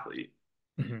talented athlete.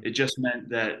 Hmm. It just meant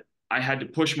that I had to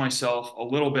push myself a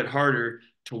little bit harder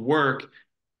to work,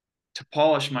 to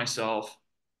polish myself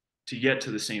to get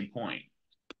to the same point.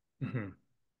 Hmm.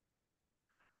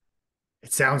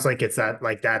 It sounds like it's that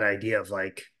idea of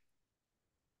like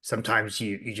sometimes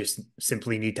you just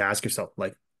simply need to ask yourself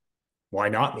like, why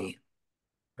not me?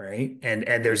 Right. And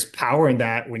there's power in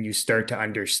that when you start to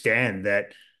understand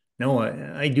that no,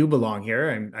 I do belong here.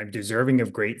 I'm deserving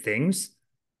of great things.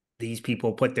 These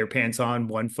people put their pants on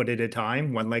one foot at a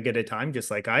time, one leg at a time, just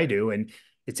like I do. And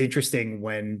it's interesting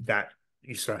when that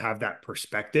you start to have that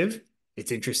perspective.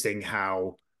 It's interesting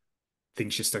how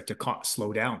things just start to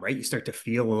slow down, right? You start to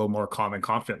feel a little more calm and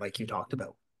confident, like you talked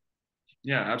about.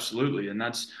 Yeah, absolutely. And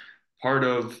that's part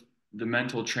of the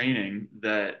mental training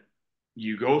that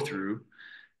you go through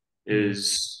Mm-hmm.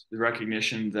 is the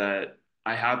recognition that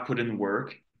I have put in the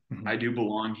work, Mm-hmm. I do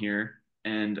belong here,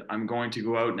 and I'm going to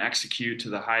go out and execute to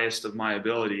the highest of my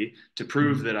ability to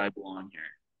prove that I belong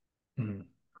here. Mm-hmm.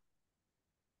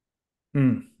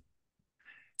 Mm.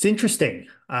 It's interesting.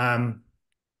 One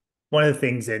of the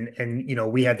things, and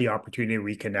we had the opportunity to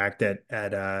reconnect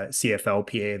at a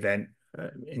CFLPA event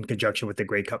in conjunction with the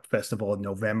Grey Cup Festival in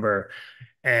November.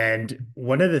 And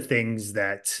one of the things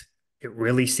that it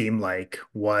really seemed like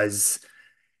was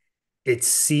it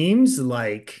seems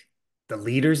like the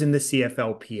leaders in the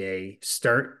CFLPA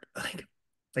start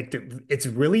it's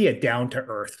really a down to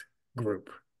earth group,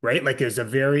 right? Like there's a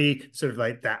very sort of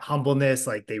like that humbleness,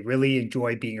 like they really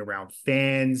enjoy being around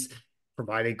fans,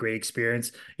 provide a great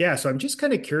experience. Yeah, so I'm just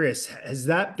kind of curious, has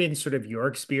that been sort of your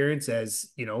experience as,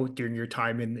 during your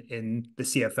time in the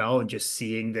CFL and just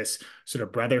seeing this sort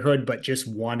of brotherhood, but just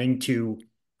wanting to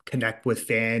connect with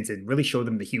fans and really show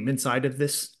them the human side of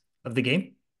the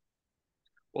game?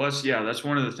 Well, that's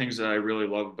one of the things that I really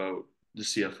love about the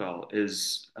CFL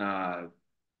is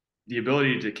the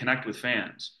ability to connect with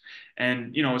fans.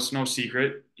 And it's no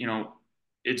secret,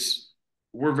 it's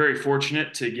we're very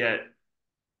fortunate to get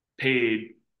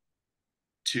paid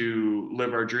to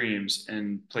live our dreams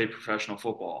and play professional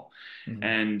football. Mhm.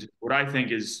 And what I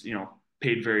think is,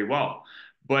 paid very well.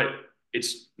 But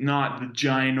it's not the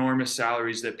ginormous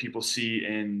salaries that people see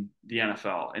in the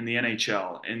NFL, in the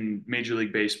NHL, in Major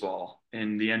League Baseball,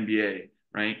 in the NBA,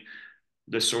 right?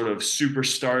 The sort of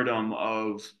superstardom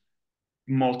of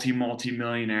multi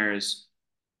millionaires.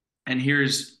 And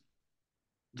here's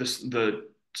the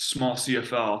small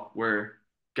CFL where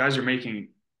guys are making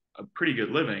a pretty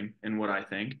good living in what I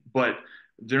think, but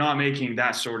they're not making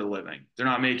that sort of living. They're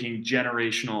not making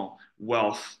generational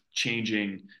wealth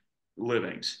changing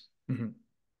livings. Mhm.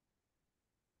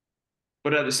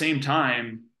 But at the same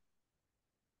time,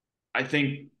 I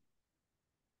think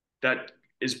that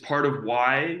is part of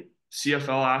why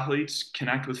CFL athletes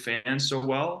connect with fans so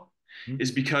well Mhm.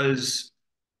 is because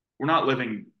we're not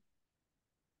living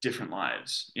different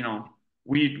lives.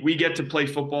 We get to play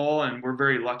football and we're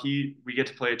very lucky we get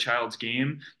to play a child's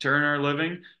game to earn our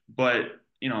living, but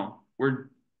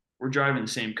we're driving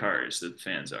the same cars that the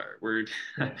fans are. We're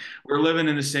Yeah. we're living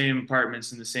in the same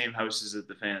apartments in the same houses that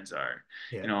the fans are.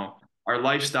 You Yeah. know, our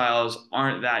lifestyles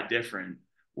aren't that different.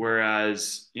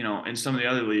 Whereas, in some of the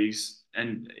other leagues,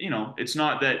 and it's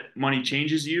not that money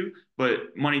changes you,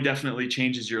 but money definitely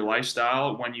changes your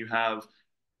lifestyle when you have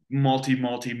multi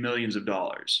millions of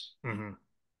dollars. Mhm.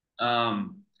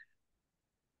 Um,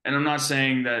 and I'm not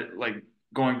saying that like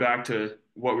going back to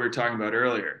what we were talking about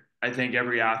earlier. I think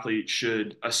every athlete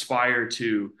should aspire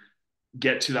to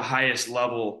get to the highest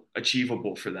level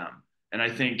achievable for them. And I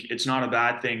think it's not a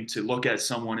bad thing to look at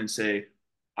someone and say,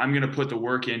 I'm going to put the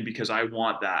work in because I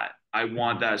want that. I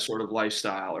want Mhm. that sort of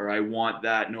lifestyle or I want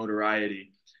that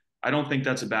notoriety. I don't think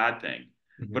that's a bad thing.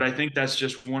 But Mhm. I think that's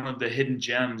just one of the hidden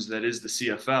gems that is the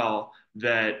CFL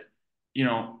that,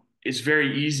 it's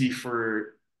very easy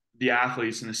for the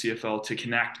athletes in the CFL to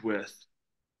connect with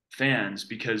fans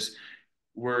because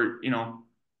we're, you know,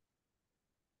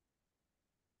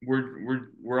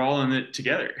 we're all in it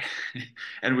together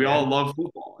and we all Yeah. love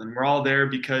football and we're all there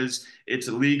because it's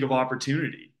a league of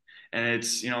opportunity and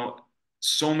it's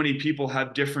so many people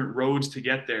have different roads to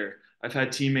get there. I've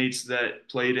had teammates that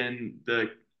played in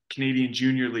the Canadian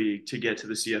Junior League to get to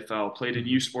the CFL, played in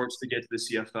U Mhm. Sports to get to the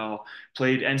CFL,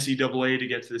 played NCAA to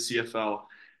get to the CFL,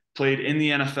 played in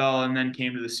the NFL and then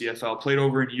came to the CFL, played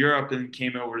over in Europe and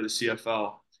came over to the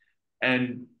CFL.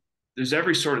 And there's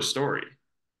every sort of story,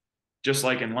 just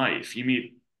like in life. You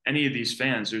meet any of these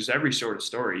fans, there's every sort of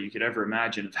story you could ever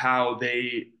imagine of how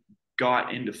they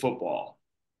got into football.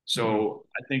 Mm. So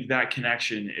I think that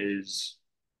connection is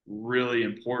really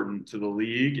important to the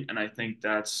league. And I think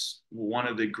that's one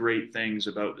of the great things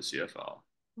about the CFL.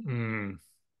 Mm.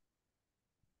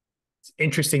 It's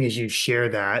interesting as you share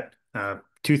that.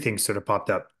 Two things sort of popped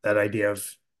up. That idea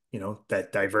of,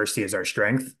 that diversity is our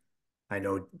strength. I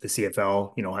know the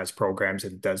CFL, has programs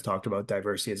and does talk about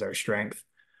diversity as our strength.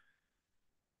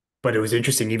 But it was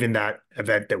interesting, even that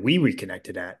event that we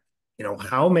reconnected at,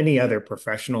 how many other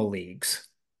professional leagues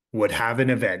would have an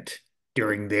event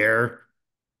during their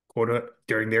quota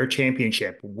during their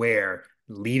championship where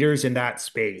leaders in that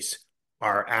space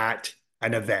are at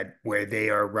an event where they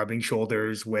are rubbing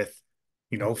shoulders with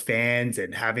fans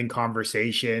and having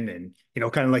conversation and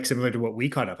kind of like similar to what we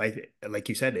caught up. I like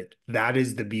you said it, that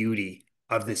is the beauty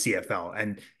of the CFL,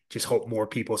 and just hope more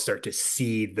people start to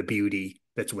see the beauty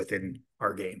that's within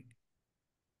our game.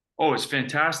 Oh, it's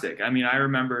fantastic. I mean, I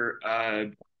remember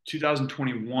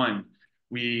 2021,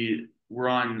 we were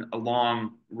on a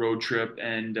long road trip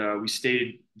and we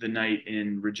stayed the night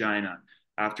in Regina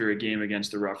after a game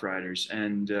against the Rough Riders.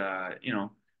 And,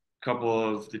 a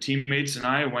couple of the teammates and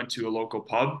I went to a local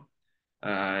pub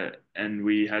and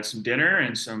we had some dinner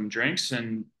and some drinks.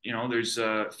 And there's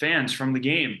fans from the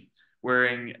game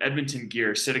wearing Edmonton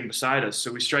gear sitting beside us.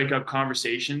 So we strike up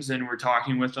conversations and we're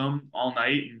talking with them all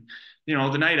night. And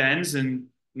the night ends and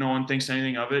no one thinks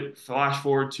anything of it. Flash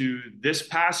forward to this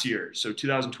past year, so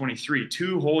 2023,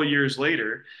 2 whole years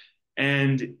later,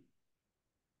 and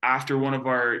after one of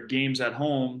our games at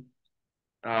home,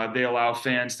 they allow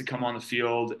fans to come on the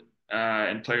field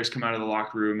and players come out of the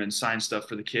locker room and sign stuff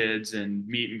for the kids and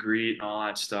meet and greet and all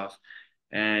that stuff.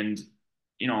 And,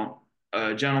 you know,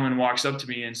 a gentleman walks up to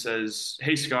me and says,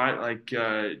 "Hey, Scott, like,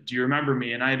 do you remember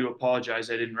me?" And I had to apologize.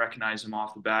 I didn't recognize him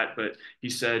off the bat, but he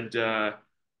said,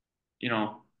 you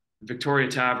know, "Victoria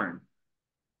Tavern."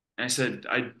 And I said,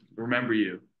 "I remember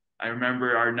you. I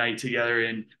remember our night together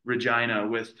in Regina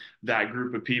with that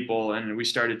group of people, and we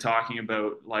started talking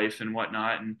about life and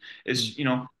whatnot." And Mm. it's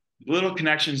little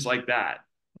connections like that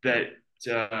that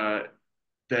uh,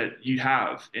 that you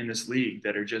have in this league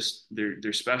that are just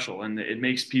they're special, and it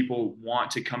makes people want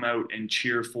to come out and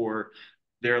cheer for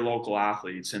their local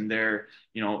athletes and their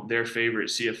favorite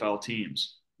CFL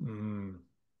teams. Mm.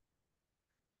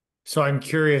 So I'm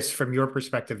curious from your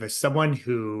perspective, as someone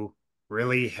who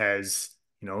really has,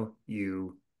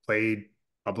 you played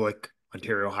public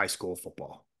Ontario high school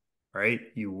football, right?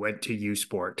 You went to U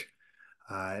Sport.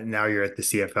 Now you're at the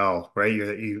CFL, right?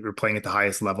 You're playing at the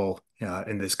highest level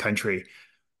in this country.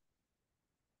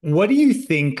 What do you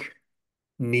think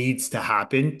needs to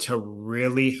happen to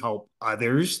really help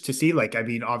others to see? Like, I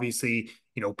mean, obviously,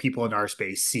 people in our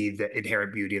space see the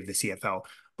inherent beauty of the CFL,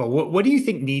 but what do you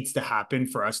think needs to happen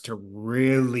for us to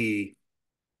really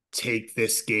take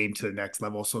this game to the next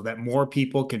level so that more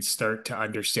people can start to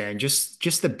understand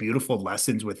just the beautiful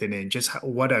lessons within it, and just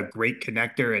what a great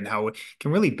connector and how it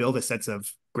can really build a sense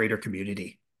of greater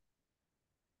community?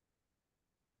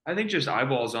 I think just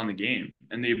eyeballs on the game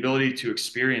and the ability to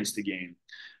experience the game.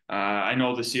 I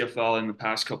know the CFL in the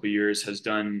past couple of years has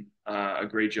done a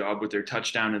great job with their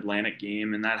touchdown Atlantic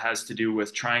game, and that has to do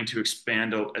with trying to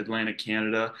expand Atlantic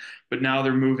Canada. But now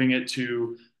they're moving it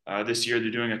to this year.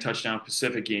 They're doing a touchdown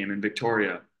Pacific game in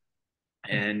Victoria,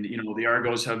 and the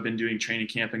Argos have been doing training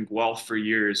camp in Guelph for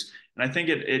years, and I think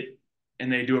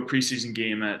and they do a preseason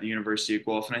game at the University of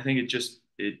Guelph, and I think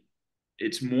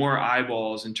it's more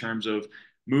eyeballs in terms of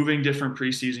moving different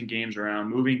preseason games around,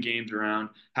 moving games around,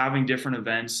 having different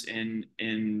events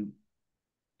in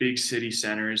big city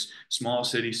centers, small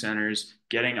city centers,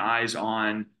 getting eyes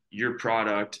on your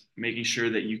product, making sure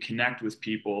that you connect with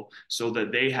people so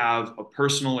that they have a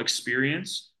personal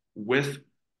experience with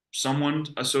someone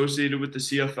associated with the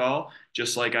CFL.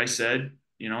 Just like I said,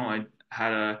 I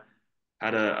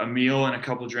had a meal and a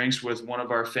couple of drinks with one of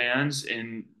our fans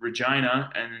in Regina,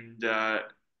 and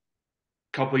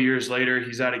couple years later,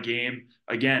 he's at a game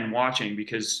again watching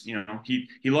because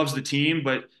he loves the team,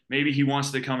 but maybe he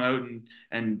wants to come out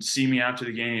and see me after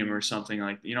the game or something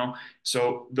like.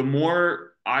 So the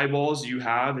more eyeballs you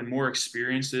have and more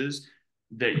experiences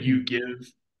that you Mhm.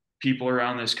 give people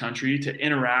around this country to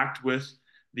interact with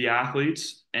the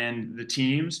athletes and the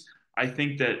teams, I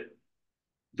think that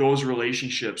those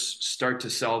relationships start to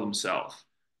sell themselves.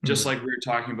 Just Mm. like we were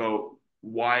talking about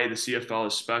why the CFL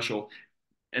is special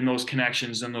and those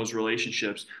connections and those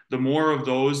relationships. The more of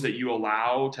those that you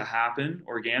allow to happen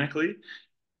organically,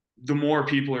 the more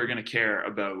people are going to care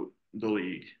about the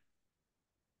league.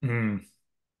 Mm.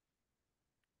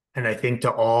 And I think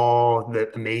to all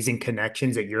the amazing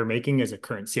connections that you're making as a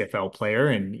current CFL player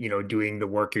and, doing the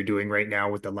work you're doing right now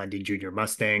with the London Junior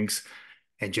Mustangs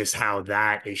and just how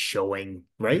that is showing,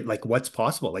 right? Like what's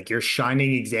possible. Like you're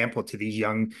shining example to these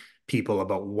young people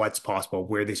about what's possible,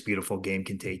 where this beautiful game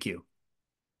can take you.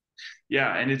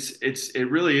 Yeah, and it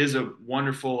really is a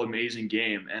wonderful, amazing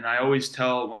game. And I always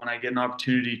tell when I get an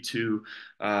opportunity to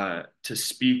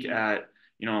speak at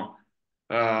you know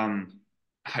um,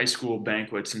 high school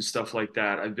banquets and stuff like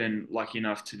that. I've been lucky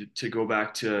enough to go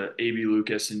back to AB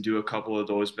Lucas and do a couple of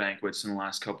those banquets in the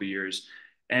last couple of years.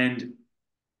 And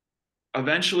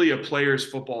eventually, a player's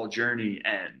football journey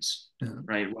ends, Yeah.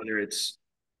 right? Whether it's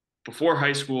before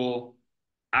high school,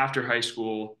 after high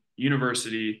school,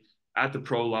 university, at the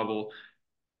pro level,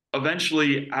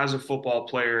 eventually, as a football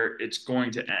player, it's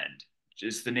going to end.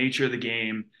 It's the nature of the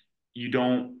game. You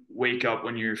don't wake up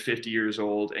when you're 50 years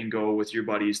old and go with your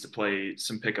buddies to play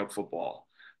some pickup football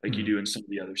like you Mm, do in some of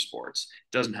the other sports.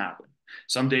 It doesn't happen.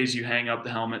 Some days you hang up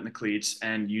the helmet and the cleats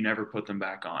and you never put them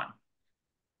back on.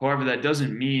 However, that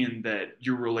doesn't mean that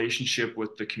your relationship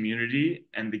with the community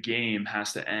and the game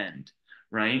has to end,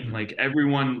 right? mm, Like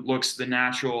everyone looks the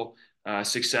natural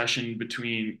succession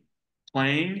between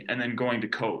playing and then going to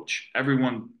coach.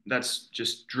 Everyone that's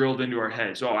just drilled into our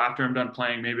heads. Oh, after I'm done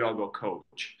playing, maybe I'll go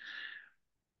coach.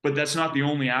 But that's not the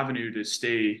only avenue to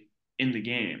stay in the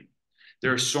game.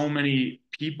 There are mm, so many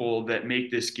people that make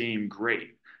this game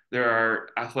great. There are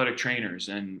athletic trainers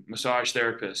and massage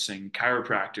therapists and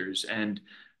chiropractors and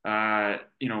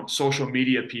social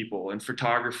media people and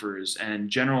photographers and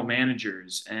general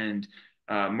managers and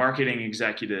marketing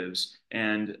executives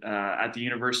and at the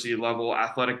university level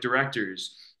athletic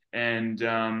directors and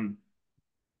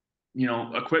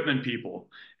equipment people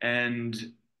and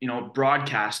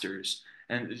broadcasters,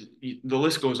 and the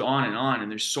list goes on and on.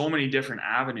 And there's so many different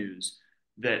avenues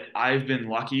that I've been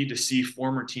lucky to see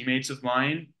former teammates of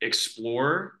mine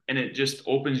explore, and it just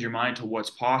opens your mind to what's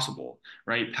possible,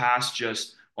 right? Past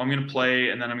just, well, I'm going to play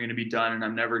and then I'm going to be done and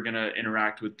I'm never going to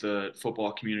interact with the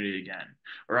football community again.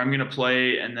 Or I'm going to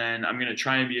play and then I'm going to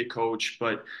try and be a coach,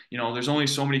 but there's only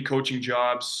so many coaching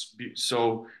jobs,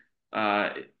 so uh,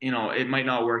 it might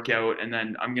not work out, and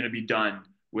then I'm going to be done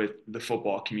with the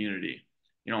football community.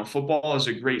 Football is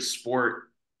a great sport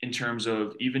in terms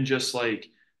of even just like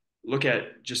look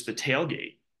at just the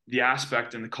tailgate, the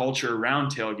aspect and the culture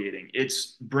around tailgating.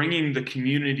 It's bringing the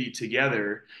community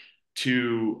together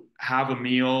to have a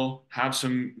meal, have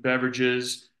some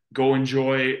beverages, go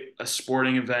enjoy a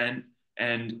sporting event,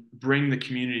 and bring the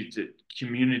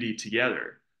community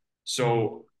together.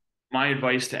 mm, So my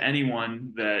advice to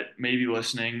anyone that may be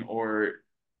listening or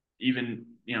even,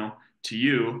 to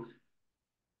you,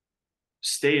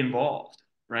 stay involved,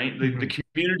 right? The mm,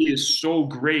 community is so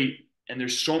great and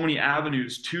there's so many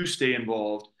avenues to stay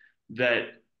involved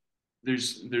that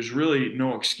there's really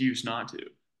no excuse not to.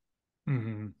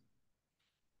 mm.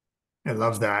 I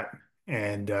love that.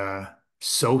 And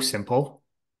so simple.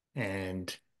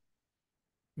 And,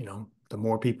 the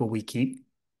more people we keep,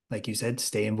 like you said,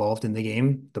 stay involved in the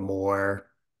game, the more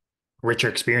richer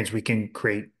experience we can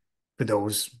create for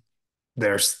those that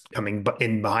are coming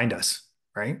in behind us,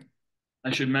 right?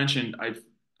 I should mention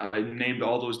I named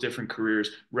all those different careers.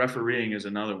 Refereeing is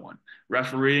another one.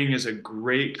 Refereeing is a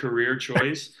great career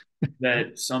choice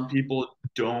that some people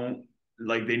don't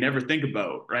like, they never think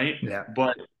about, right? Yeah.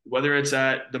 But whether it's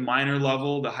at the minor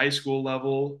level, the high school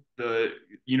level, the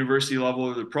university level,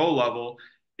 or the pro level,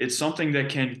 it's something that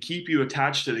can keep you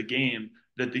attached to the game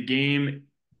that the game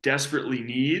desperately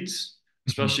needs,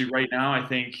 Mhm. especially right now. I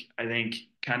think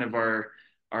kind of our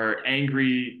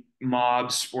angry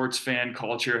mob sports fan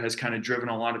culture has kind of driven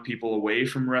a lot of people away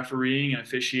from refereeing and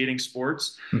officiating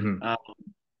sports. Mhm. Uh,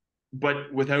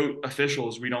 but without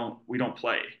officials, we don't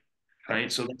play, Yep.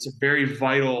 right? So that's a very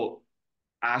vital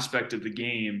aspect of the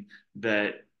game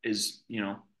that is,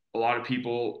 a lot of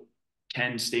people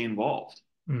can stay involved.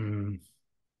 Mm.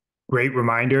 Great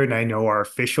reminder. And I know our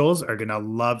officials are going to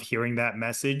love hearing that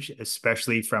message,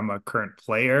 especially from a current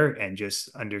player and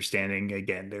just understanding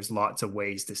again, there's lots of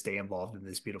ways to stay involved in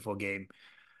this beautiful game.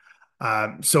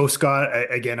 So Scott,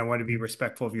 again, I want to be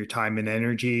respectful of your time and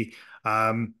energy.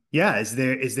 Yeah, is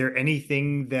there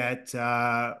anything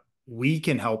that we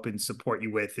can help and support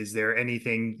you with? Is there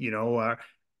anything,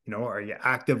 are you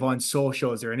active on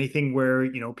social? Is there anything where,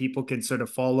 people can sort of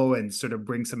follow and sort of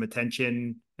bring some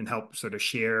attention and help sort of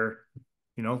share,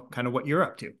 kind of what you're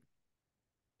up to?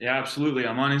 Yeah, absolutely.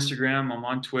 I'm on Instagram. I'm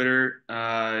on Twitter.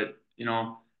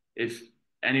 If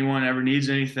anyone ever needs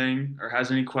anything or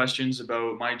has any questions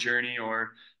about my journey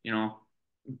or, you know,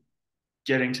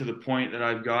 getting to the point that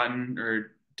I've gotten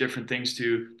or different things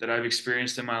that I've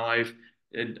experienced in my life,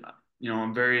 it,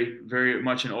 I'm very, very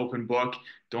much an open book.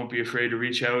 Don't be afraid to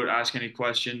reach out, ask any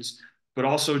questions, but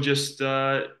also just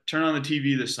turn on the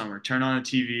TV this summer. Turn on the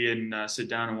TV and sit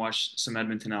down and watch some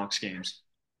Edmonton Elks games.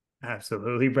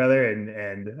 Absolutely, brother.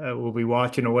 And we'll be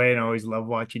watching away, and I always love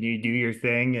watching you do your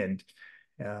thing. And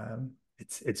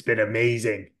it's been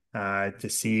amazing to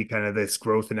see kind of this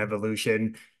growth and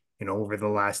evolution, over the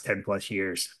last 10 plus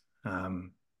years.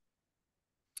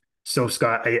 So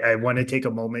Scott, I want to take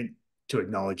a moment to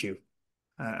acknowledge you.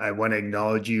 I want to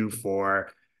acknowledge you for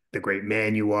the great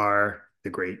man you are, the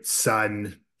great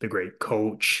son, the great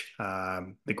coach,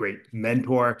 the great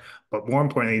mentor, but more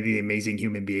importantly, the amazing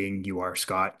human being you are,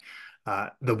 Scott.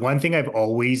 The one thing I've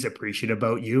always appreciated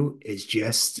about you is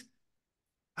just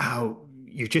how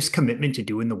your just commitment to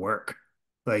doing the work.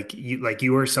 Like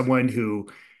you are someone who,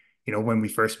 when we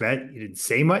first met, you didn't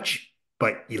say much,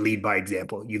 but you lead by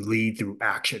example. You lead through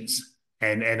actions.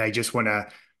 And I just want to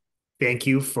thank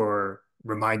you for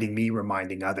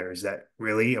reminding others that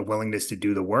really a willingness to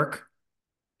do the work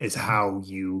is how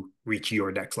you reach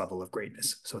your next level of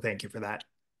greatness. So thank you for that.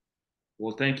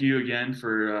 Well, thank you again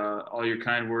for all your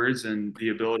kind words and the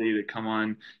ability to come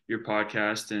on your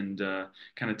podcast and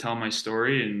kind of tell my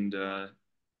story. And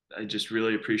I just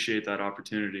really appreciate that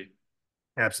opportunity.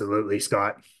 Absolutely,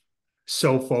 Scott.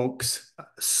 So, folks,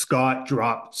 Scott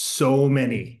dropped so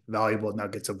many valuable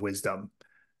nuggets of wisdom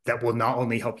that will not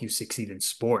only help you succeed in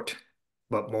sport,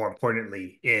 but more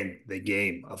importantly, in the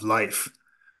game of life.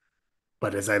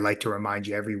 But as I like to remind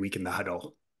you every week in the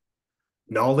huddle,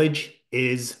 knowledge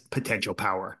is potential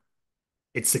power.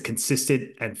 It's the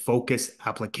consistent and focused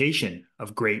application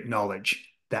of great knowledge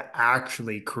that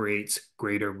actually creates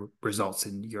greater results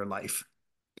in your life.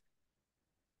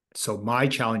 So, my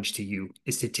challenge to you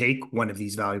is to take one of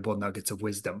these valuable nuggets of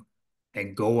wisdom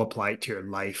and go apply it to your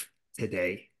life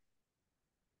today.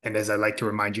 And as I like to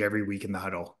remind you every week in the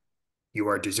huddle, you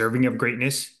are deserving of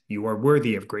greatness. You are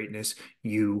worthy of greatness.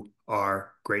 You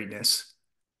are greatness.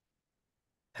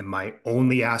 And my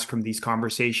only ask from these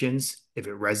conversations, if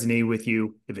it resonated with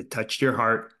you, if it touched your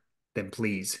heart, then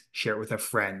please share it with a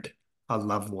friend, a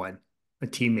loved one, a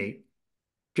teammate,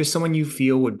 just someone you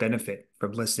feel would benefit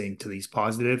from listening to these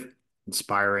positive,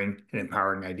 inspiring, and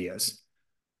empowering ideas.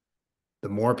 The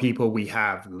more people we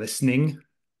have listening,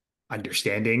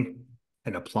 understanding,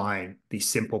 and applying these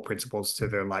simple principles to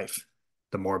their life,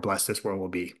 the more blessed this world will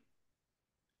be.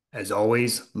 As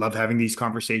always, love having these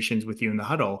conversations with you in the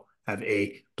huddle. Have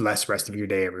a blessed rest of your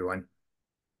day, everyone.